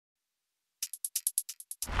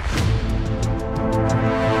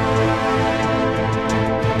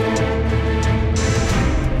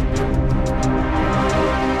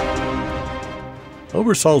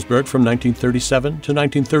Obersalzberg from 1937 to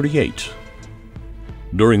 1938.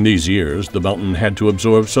 During these years, the mountain had to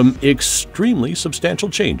absorb some extremely substantial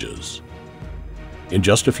changes. In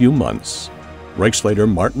just a few months,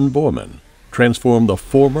 Reichsleiter Martin Borman transformed the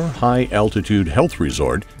former high-altitude health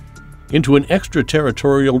resort into an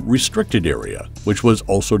extraterritorial restricted area, which was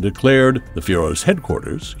also declared the Führer's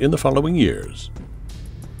headquarters in the following years.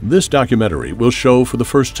 This documentary will show for the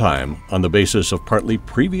first time, on the basis of partly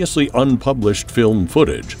previously unpublished film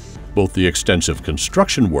footage, both the extensive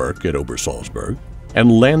construction work at Obersalzberg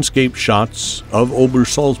and landscape shots of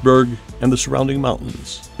Obersalzberg and the surrounding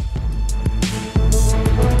mountains.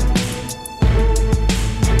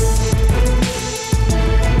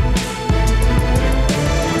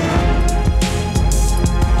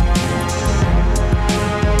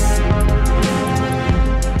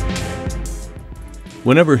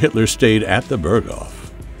 Whenever Hitler stayed at the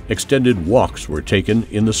Berghof, extended walks were taken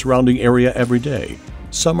in the surrounding area every day,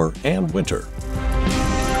 summer and winter.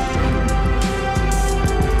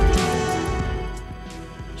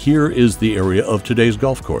 Here is the area of today's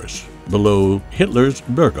golf course, below Hitler's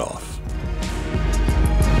Berghof.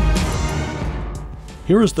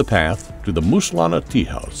 Here is the path to the Muslana tea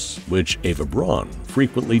house, which Eva Braun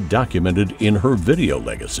frequently documented in her video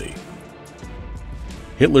legacy.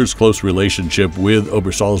 Hitler's close relationship with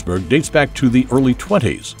Obersalzberg dates back to the early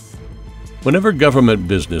 20s. Whenever government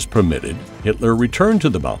business permitted, Hitler returned to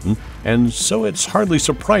the mountain, and so it's hardly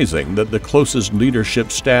surprising that the closest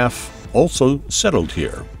leadership staff also settled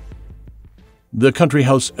here. The country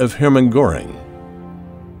house of Hermann Göring.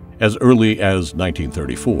 As early as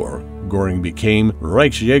 1934, Göring became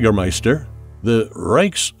Reichsjägermeister, the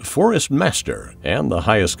Reich's Forest Master, and the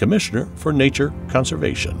highest commissioner for nature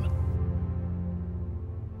conservation.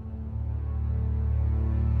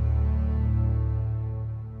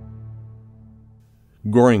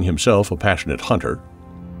 Göring, himself a passionate hunter,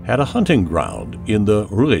 had a hunting ground in the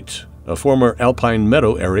Reich, a former alpine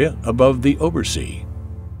meadow area above the Obersee.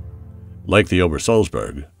 Like the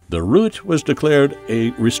Obersalzberg, the Reich was declared a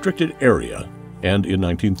restricted area, and in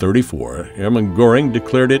 1934, Hermann Göring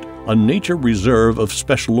declared it a nature reserve of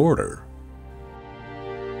special order.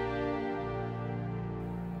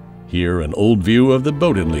 Here, an old view of the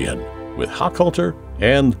Bodenlehen, with Hackhalter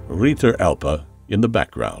and Ritter Alpe in the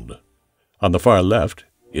background. On the far left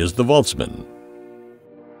is the Walzmann.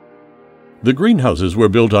 The greenhouses were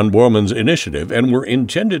built on Bormann's initiative and were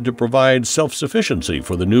intended to provide self-sufficiency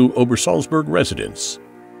for the new Obersalzberg residents.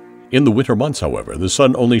 In the winter months, however, the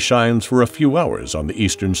sun only shines for a few hours on the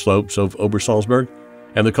eastern slopes of Obersalzberg,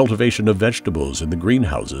 and the cultivation of vegetables in the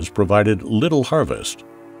greenhouses provided little harvest.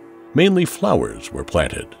 Mainly flowers were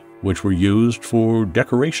planted, which were used for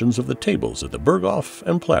decorations of the tables at the Berghof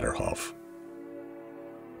and Platterhof.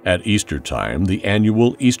 At Easter time, the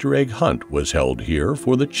annual Easter egg hunt was held here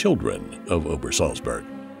for the children of Obersalzberg.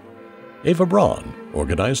 Eva Braun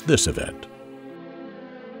organized this event.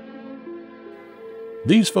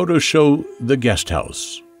 These photos show the guest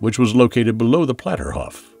house, which was located below the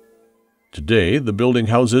Platterhof. Today, the building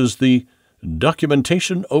houses the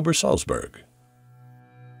Dokumentation Obersalzberg.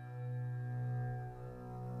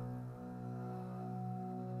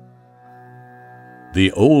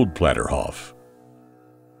 The old Platterhof.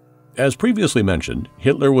 As previously mentioned,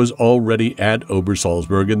 Hitler was already at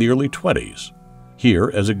Obersalzberg in the early 20s, here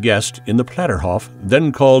as a guest in the Platterhof,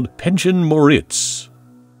 then called Pension Moritz.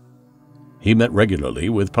 He met regularly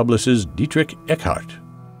with publicist Dietrich Eckart.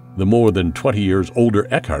 The more than 20 years older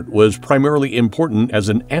Eckart was primarily important as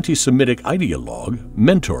an anti-Semitic ideologue,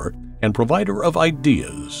 mentor, and provider of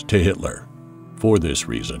ideas to Hitler. For this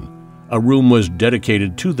reason, a room was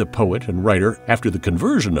dedicated to the poet and writer after the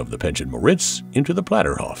conversion of the Pension Moritz into the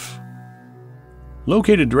Platterhof.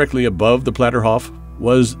 Located directly above the Platterhof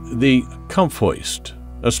was the Kampfhäuschen,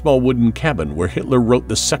 a small wooden cabin where Hitler wrote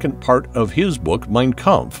the second part of his book Mein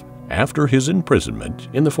Kampf after his imprisonment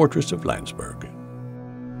in the fortress of Landsberg.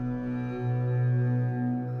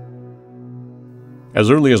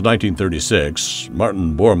 As early as 1936,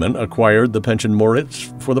 Martin Borman acquired the Pension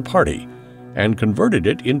Moritz for the party and converted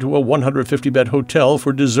it into a 150-bed hotel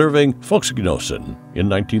for deserving Volksgenossen in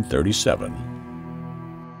 1937.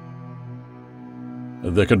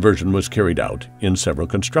 The conversion was carried out in several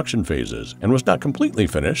construction phases and was not completely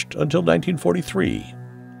finished until 1943.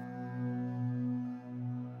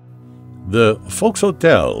 The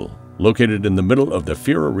Volkshotel, located in the middle of the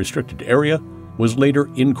Führer restricted area, was later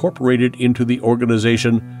incorporated into the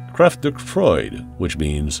organization Kraft durch Freude, which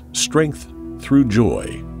means Strength Through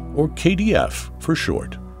Joy, or KDF for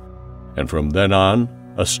short. And from then on,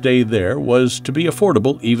 a stay there was to be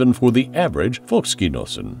affordable even for the average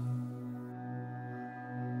Volksgenossen.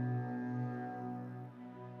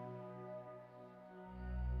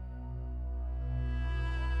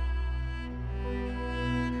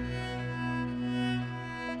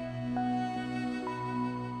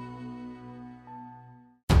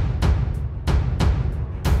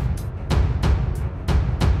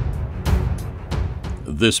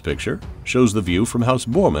 This picture shows the view from Haus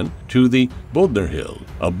Bormann to the Bodnerhill,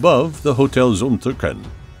 above the Hotel Zumtürken.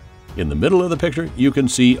 In the middle of the picture, you can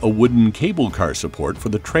see a wooden cable car support for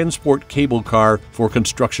the transport cable car for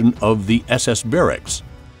construction of the SS barracks,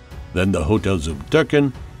 then the Hotel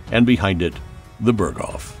Zumtürken, and behind it, the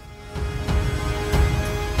Berghof.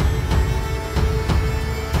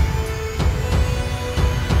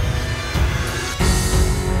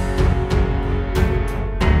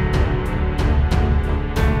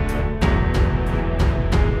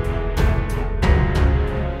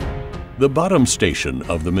 The bottom station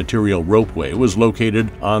of the material ropeway was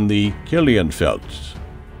located on the Kirlienfeld,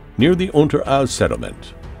 near the Unteraal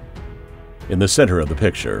settlement. In the center of the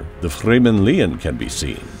picture, the Fremenlehen can be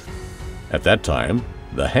seen. At that time,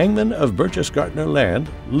 the hangman of Berchtesgadener land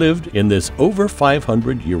lived in this over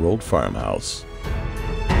 500-year-old farmhouse.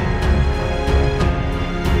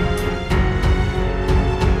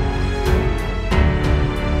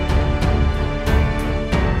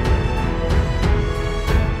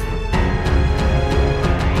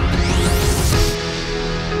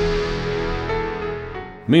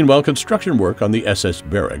 Meanwhile, construction work on the SS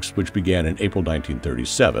barracks, which began in April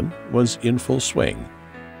 1937, was in full swing.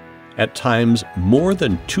 At times, more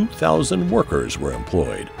than 2,000 workers were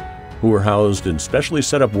employed, who were housed in specially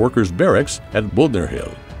set up workers' barracks at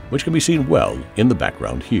Bodnerhill, which can be seen well in the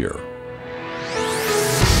background here.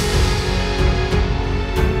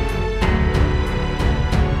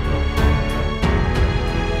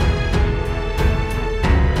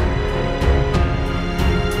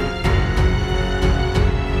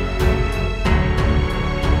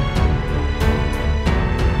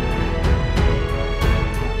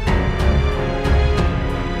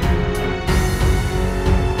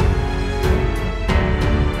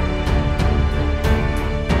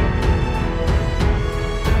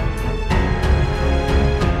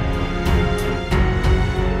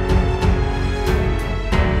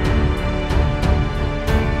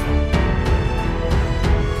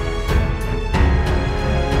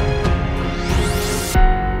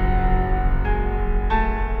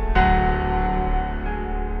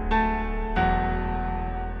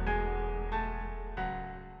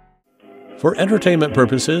 For entertainment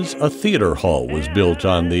purposes, a theater hall was built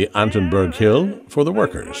on the Antenberg Hill for the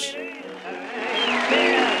workers.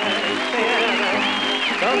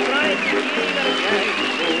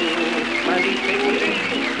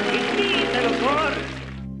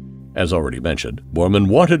 As already mentioned, Bormann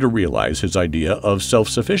wanted to realize his idea of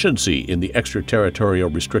self-sufficiency in the extraterritorial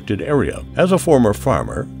restricted area. As a former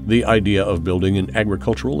farmer, the idea of building an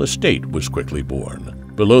agricultural estate was quickly born.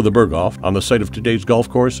 Below the Berghof, on the site of today's golf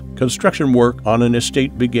course, construction work on an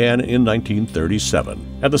estate began in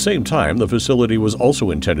 1937. At the same time, the facility was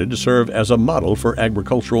also intended to serve as a model for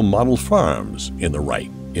agricultural model farms in the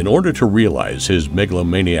Reich. In order to realize his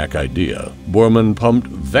megalomaniac idea, Bormann pumped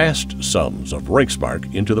vast sums of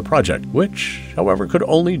Reichsmark into the project, which, however, could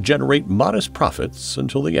only generate modest profits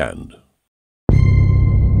until the end.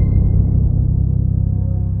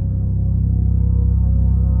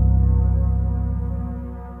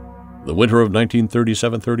 The winter of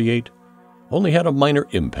 1937-38 only had a minor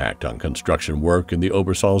impact on construction work in the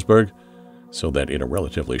Obersalzberg, so that in a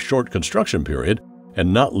relatively short construction period,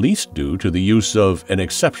 and not least due to the use of an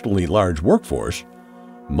exceptionally large workforce,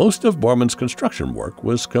 most of Bormann's construction work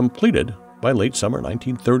was completed by late summer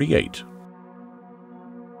 1938.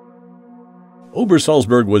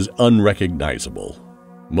 Obersalzberg was unrecognizable.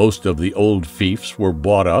 Most of the old fiefs were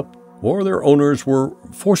bought up, or their owners were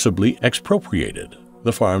forcibly expropriated,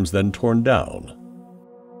 the farms then torn down.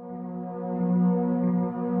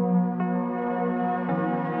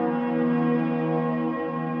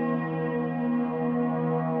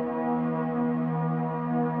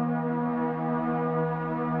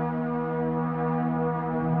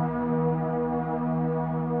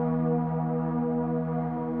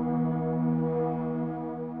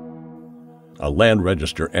 A land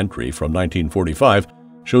register entry from 1945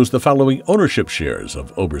 shows the following ownership shares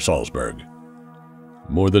of Obersalzberg.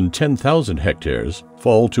 More than 10,000 hectares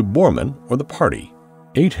fall to Bormann or the party,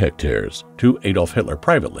 8 hectares to Adolf Hitler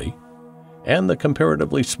privately, and the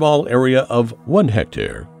comparatively small area of 1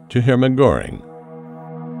 hectare to Hermann Göring.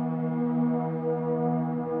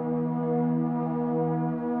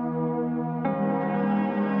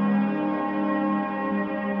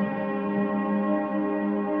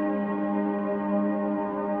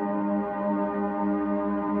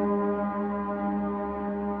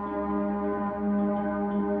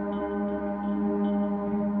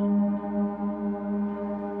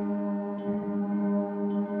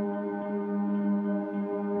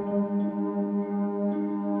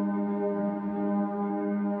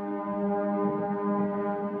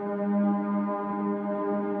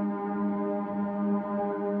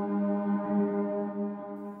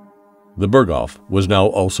 The Berghof was now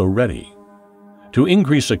also ready. To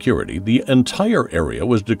increase security, the entire area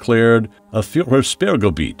was declared a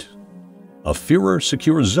Führersperrgebiet, a Führer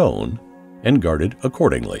secure zone, and guarded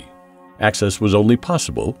accordingly. Access was only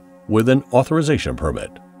possible with an authorization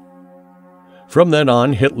permit. From then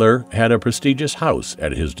on, Hitler had a prestigious house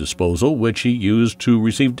at his disposal, which he used to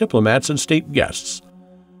receive diplomats and state guests.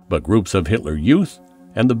 But groups of Hitler Youth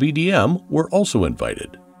and the BDM were also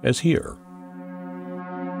invited, as here.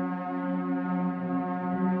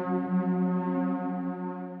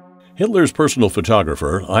 Hitler's personal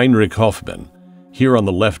photographer, Heinrich Hoffmann, here on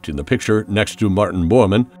the left in the picture next to Martin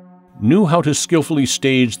Borman, knew how to skillfully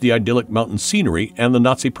stage the idyllic mountain scenery, and the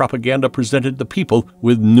Nazi propaganda presented the people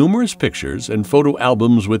with numerous pictures and photo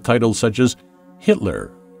albums with titles such as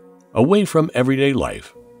Hitler, Away from Everyday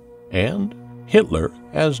Life, and Hitler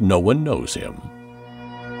as No One Knows Him.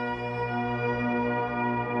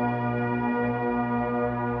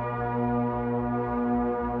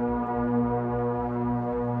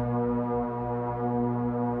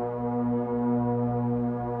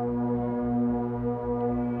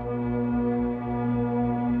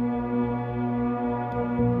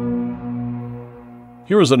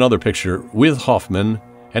 Here is another picture with Hoffmann,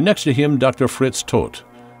 and next to him Dr. Fritz Todt,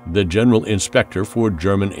 the General Inspector for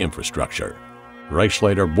German Infrastructure.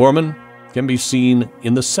 Reichsleiter Bormann can be seen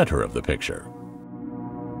in the center of the picture.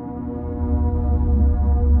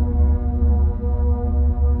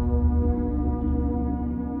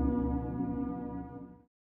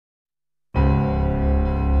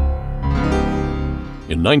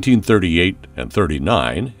 In 1938 and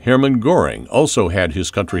 39, Hermann Göring also had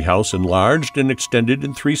his country house enlarged and extended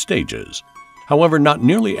in 3 stages, however not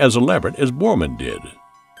nearly as elaborate as Bormann did.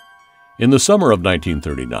 In the summer of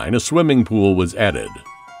 1939, a swimming pool was added.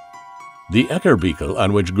 The Eckerbiekel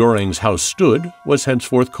on which Göring's house stood was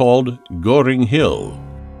henceforth called Göring Hill.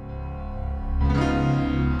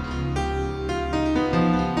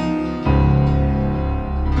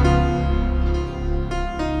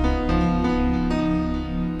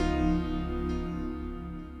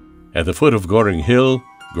 At the foot of Göring Hill,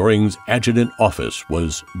 Göring's adjutant office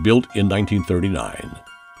was built in 1939.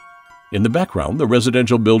 In the background, the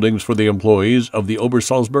residential buildings for the employees of the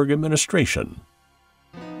Obersalzberg administration.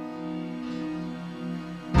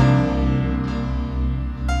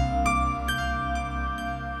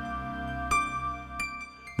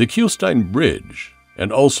 The Kielstein Bridge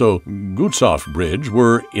and also Gutshof Bridge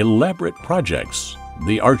were elaborate projects.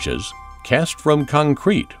 The arches, cast from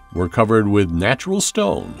concrete, were covered with natural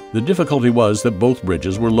stone. The difficulty was that both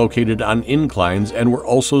bridges were located on inclines and were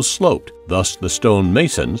also sloped. Thus, the stone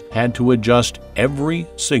masons had to adjust every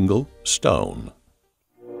single stone.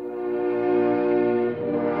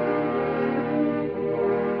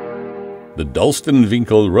 The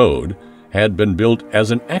Dalstenwinkel Road had been built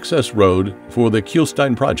as an access road for the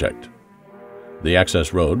Kielstein project. The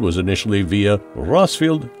access road was initially via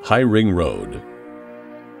Rossfield High Ring Road.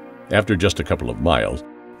 After just a couple of miles,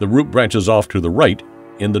 the route branches off to the right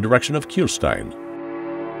in the direction of Kielstein.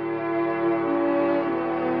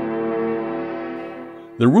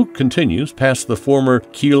 The route continues past the former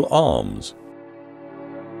Kiel Alms.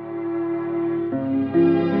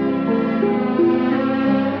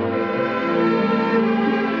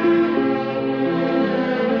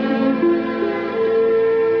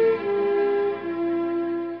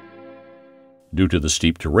 Due to the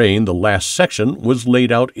steep terrain, the last section was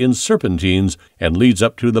laid out in serpentines and leads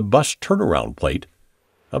up to the bus turnaround plate,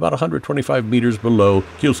 about 125 meters below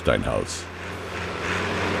Kielstein House.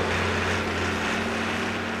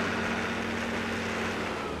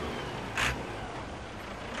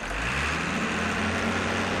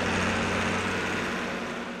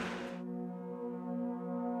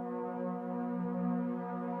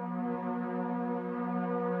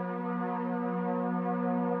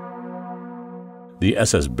 The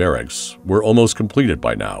SS barracks were almost completed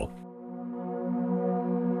by now.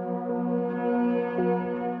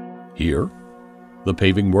 Here, the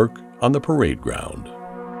paving work on the parade ground.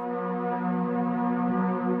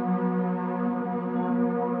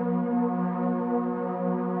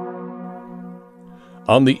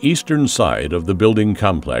 On the eastern side of the building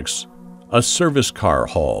complex, a service car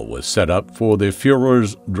hall was set up for the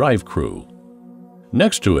Führer's drive crew.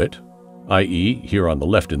 Next to it, i.e., here on the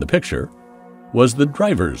left in the picture, was the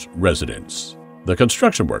driver's residence. The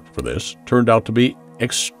construction work for this turned out to be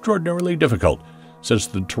extraordinarily difficult, since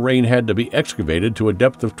the terrain had to be excavated to a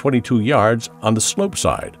depth of 22 yards on the slope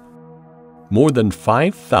side. More than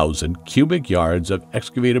 5,000 cubic yards of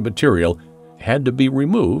excavated material had to be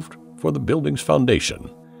removed for the building's foundation.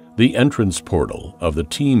 The entrance portal of the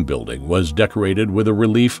team building was decorated with a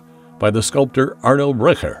relief by the sculptor Arno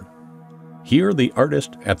Brecher. Here the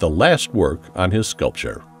artist at the last work on his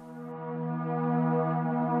sculpture.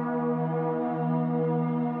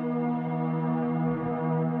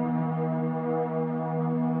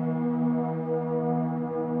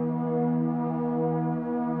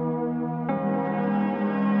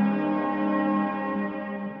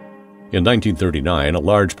 In 1939, a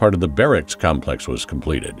large part of the barracks complex was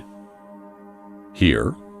completed.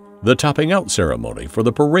 Here, the topping out ceremony for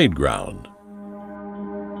the parade ground.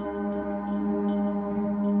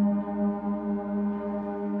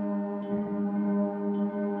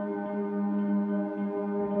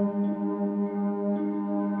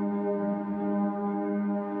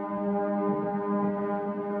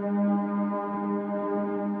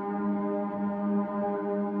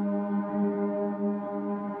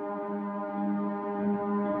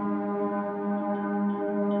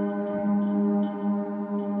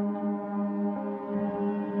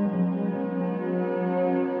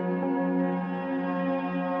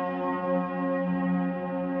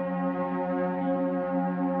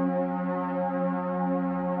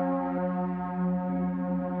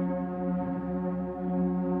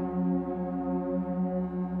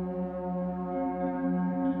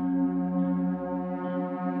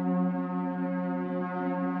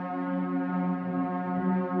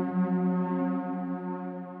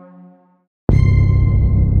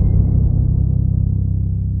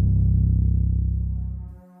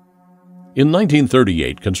 In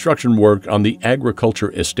 1938, construction work on the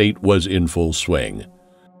agriculture estate was in full swing.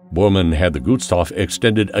 Bormann had the Gutshof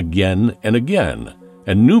extended again and again,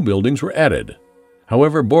 and new buildings were added.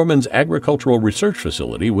 However, Bormann's agricultural research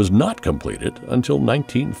facility was not completed until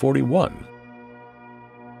 1941.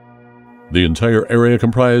 The entire area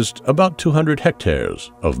comprised about 200 hectares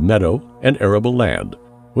of meadow and arable land,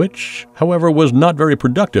 which, however, was not very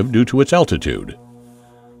productive due to its altitude.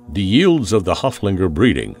 The yields of the Hoflinger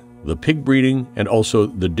breeding, the pig breeding, and also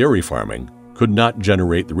the dairy farming could not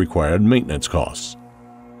generate the required maintenance costs.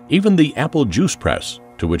 Even the apple juice press,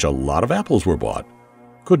 to which a lot of apples were bought,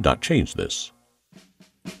 could not change this.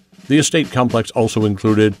 The estate complex also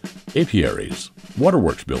included apiaries,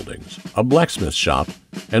 waterworks buildings, a blacksmith shop,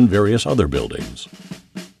 and various other buildings.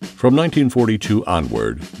 From 1942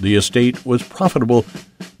 onward, the estate was profitable,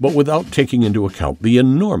 but without taking into account the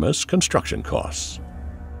enormous construction costs.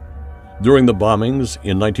 During the bombings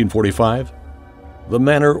in 1945, the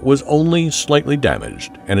manor was only slightly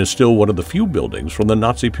damaged and is still one of the few buildings from the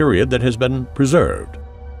Nazi period that has been preserved.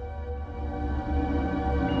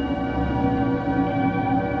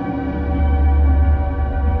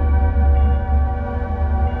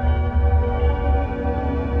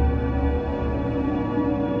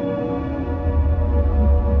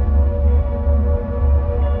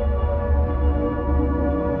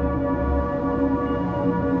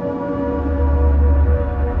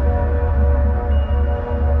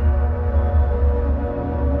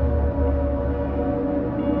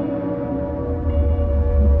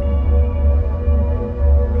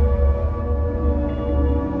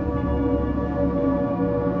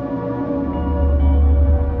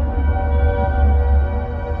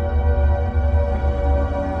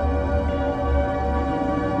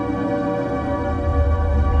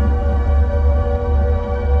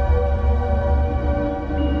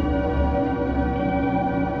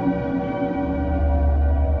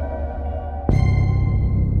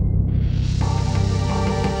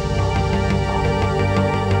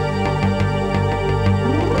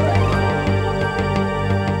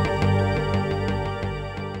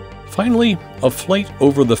 Finally, a flight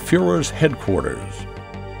over the Führer's headquarters.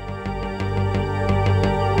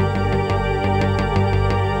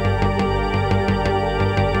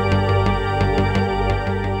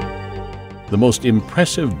 The most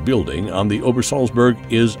impressive building on the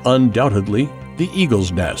Obersalzberg is undoubtedly the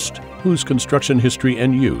Eagle's Nest, whose construction history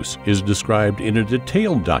and use is described in a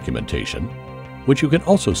detailed documentation, which you can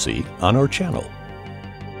also see on our channel.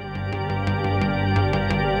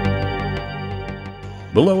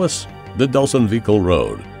 Below us, the Dulcenwinkel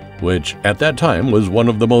Road, which at that time was one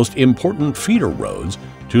of the most important feeder roads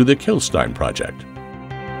to the Kielstein project.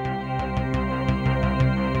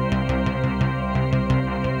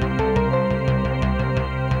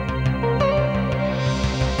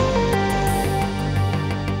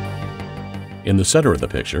 In the center of the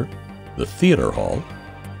picture, the theater hall.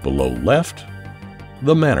 Below left,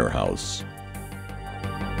 the manor house.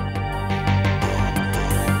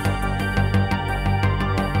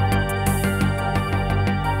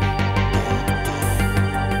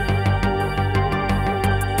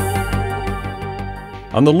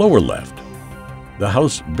 On the lower left, the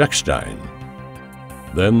Haus Bechstein,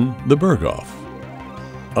 then the Berghof.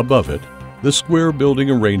 Above it, the square building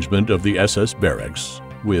arrangement of the SS barracks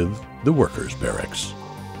with the workers' barracks.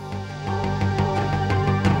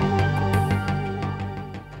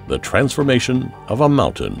 The transformation of a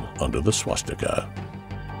mountain under the swastika.